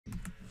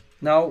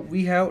Now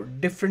we have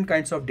different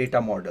kinds of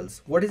data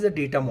models. What is a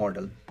data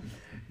model?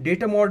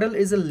 Data model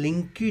is a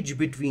linkage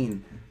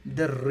between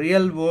the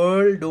real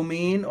world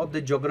domain of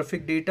the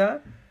geographic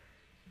data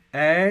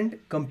and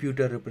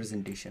computer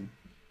representation.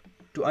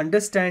 To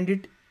understand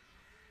it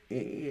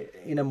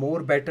in a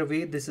more better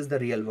way, this is the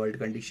real world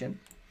condition,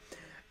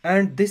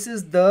 and this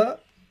is the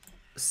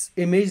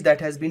image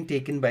that has been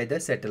taken by the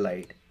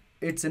satellite.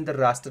 It's in the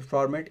raster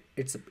format.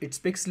 It's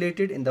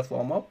pixelated in the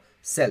form of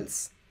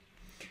cells.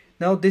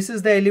 Now this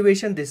is the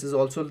elevation. This is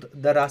also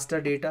the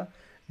raster data.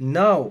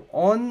 Now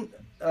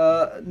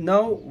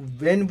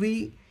when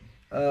we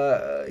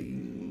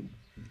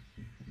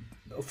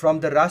from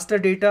the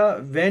raster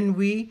data, when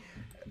we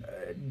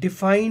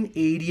define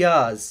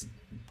areas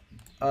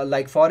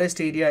like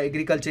forest area,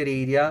 agriculture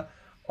area,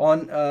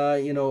 on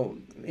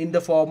in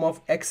the form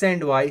of x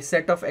and y,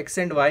 set of x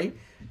and y,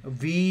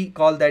 we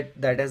call that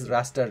as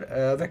raster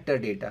vector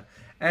data.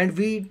 And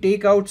we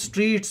take out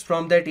streets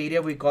from that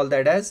area, we call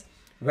that as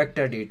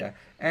vector data.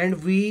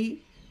 And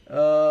we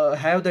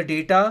have the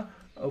data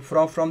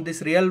from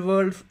this real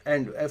world,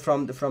 and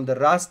from the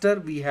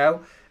raster we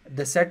have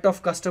the set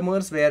of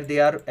customers where they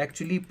are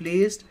actually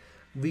placed.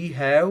 We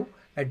have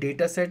a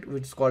data set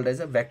which is called as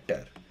a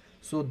vector.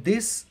 So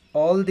this,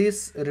 all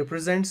this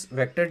represents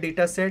vector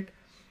data set,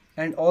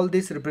 and all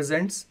this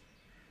represents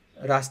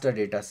raster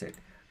data set.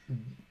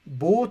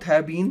 Both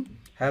have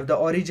the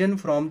origin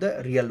from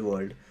the real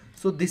world.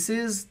 So this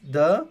is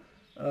the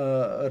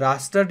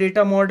raster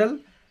data model,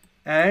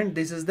 and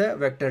this is the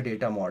vector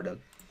data model.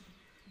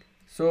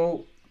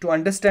 So to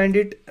understand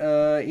it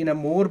in a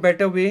more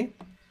better way,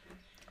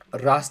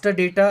 raster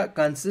data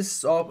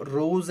consists of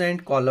rows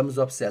and columns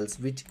of cells,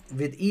 which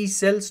with each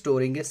cell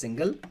storing a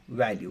single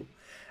value,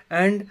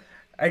 and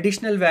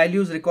additional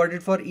values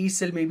recorded for each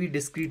cell may be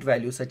discrete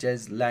values such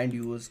as land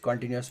use,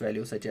 continuous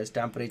values such as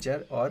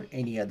temperature, or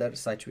any other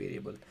such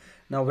variable.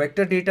 Now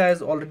vector data,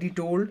 as already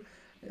told,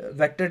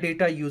 vector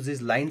data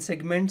uses line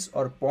segments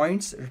or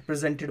points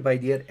represented by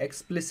their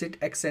explicit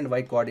x and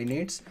y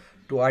coordinates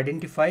to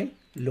identify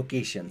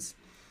locations.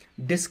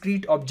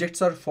 Discrete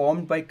objects are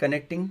formed by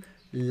connecting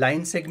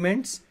line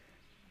segments,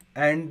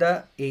 and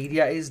the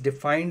area is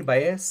defined by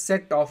a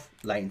set of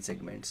line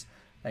segments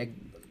like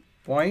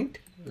point,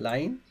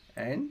 line,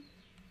 and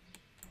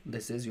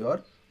this is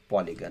your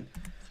polygon.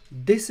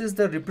 This is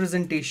the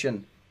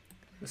representation,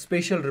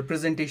 spatial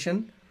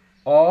representation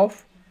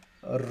of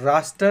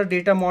raster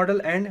data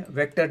model and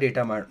vector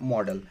data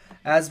model.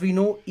 As we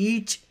know,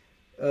 each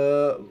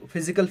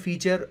physical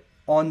feature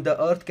on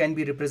the earth can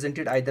be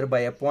represented either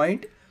by a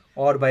point,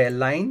 or by a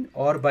line,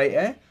 or by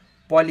a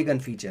polygon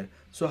feature.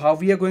 So how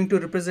we are going to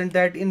represent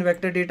that in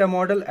vector data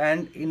model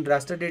and in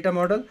raster data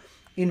model?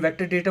 In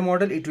vector data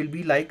model, it will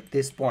be like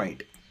this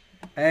point,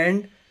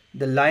 and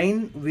the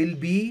line will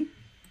be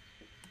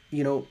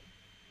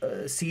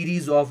a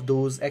series of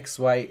those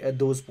xy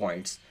those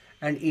points,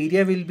 and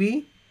area will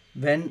be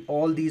when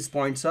all these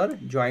points are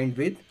joined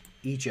with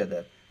each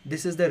other.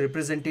 This is the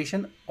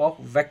representation of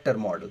vector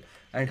model.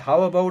 And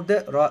how about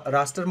the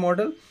raster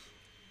model?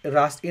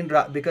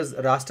 Because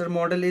raster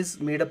model is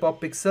made up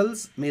of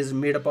pixels, is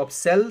made up of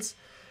cells,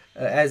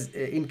 as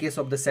in case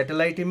of the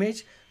satellite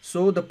image.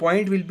 So the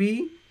point will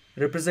be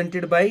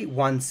represented by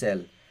one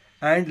cell,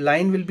 and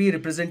line will be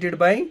represented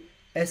by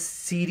a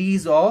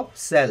series of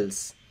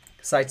cells,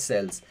 such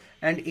cells,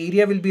 and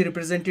area will be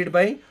represented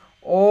by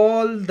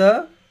all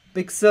the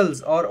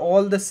pixels or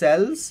all the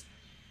cells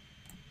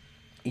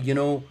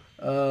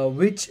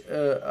which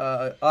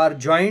are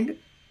joined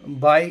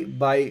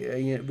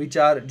which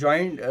are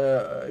joined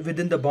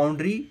within the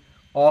boundary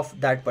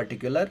of that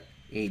particular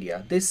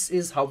area. This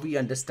is how we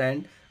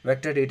understand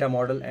vector data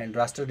model and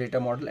raster data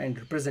model and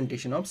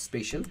representation of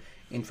spatial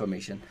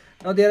information.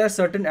 Now there are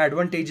certain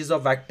advantages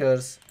of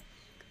vectors.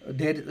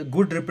 There is a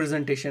good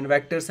representation.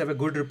 Vectors have a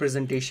good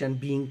representation,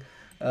 being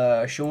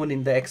shown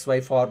in the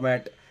XY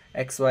format,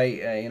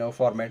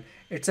 format.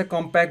 It's a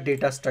compact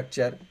data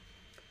structure.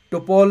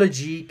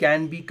 Topology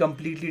can be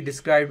completely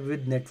described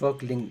with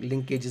network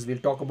linkages. We'll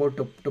talk about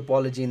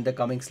topology in the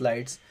coming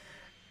slides.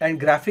 And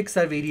graphics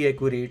are very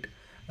accurate.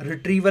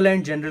 Retrieval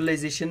and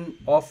generalization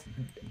of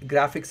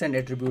graphics and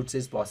attributes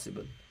is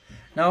possible.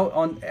 Now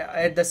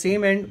at the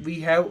same end, we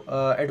have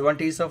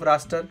advantages of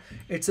raster.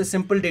 It's a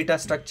simple data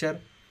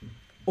structure.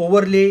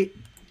 Overlay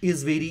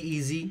is very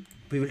easy.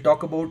 We will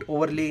talk about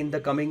overlay in the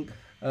coming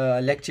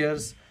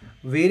lectures.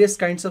 Various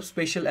kinds of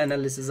spatial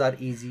analysis are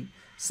easy.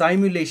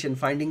 Simulation,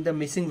 finding the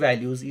missing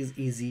values, is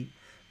easy.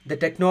 The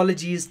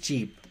technology is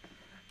cheap.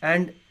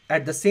 And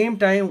at the same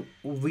time,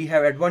 we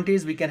have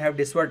advantages, we can have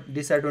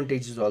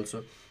disadvantages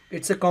also.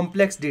 It's a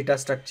complex data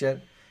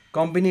structure.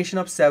 Combination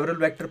of several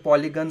vector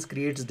polygons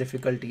creates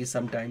difficulties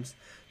sometimes.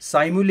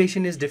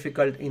 Simulation is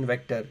difficult in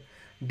vector.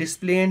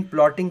 Display and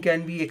plotting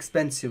can be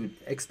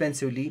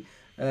expensively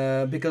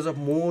because of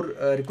more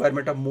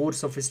requirement of more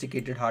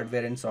sophisticated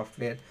hardware and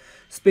software.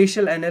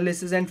 Spatial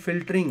analysis and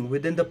filtering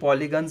within the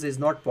polygons is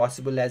not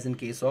possible as in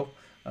case of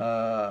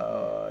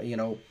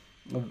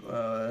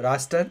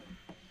raster.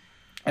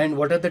 And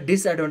what are the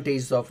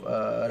disadvantages of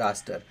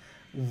raster?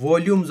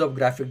 volumes of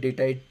graphic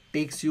data. It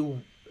takes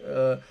you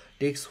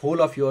takes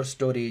whole of your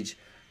storage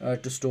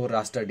to store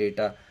raster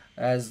data,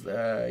 as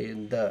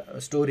the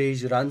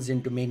storage runs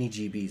into many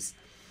GBs.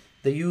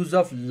 The use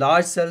of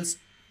large cells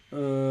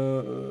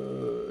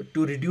to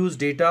reduce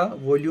data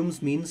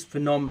volumes means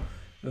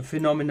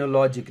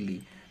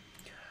phenomenologically.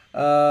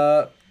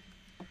 Uh,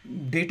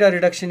 Data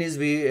reduction is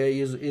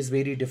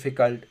very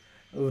difficult.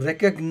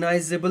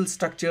 Recognizable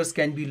structures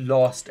can be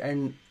lost,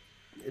 and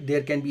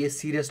there can be a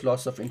serious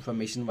loss of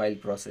information while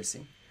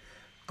processing.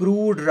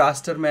 Crude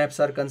raster maps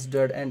are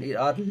considered and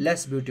are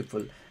less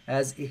beautiful,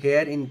 as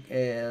here in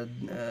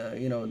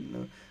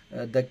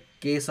the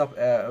case of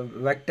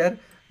vector,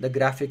 the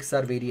graphics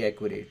are very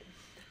accurate.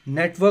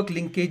 Network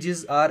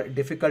linkages are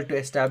difficult to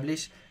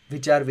establish,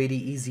 which are very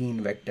easy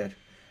in vector.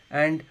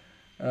 And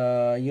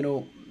uh, you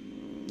know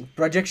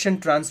projection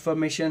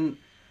transformation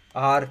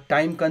are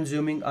time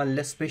consuming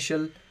unless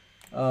special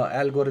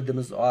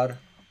algorithms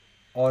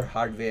or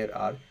hardware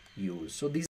are used. So these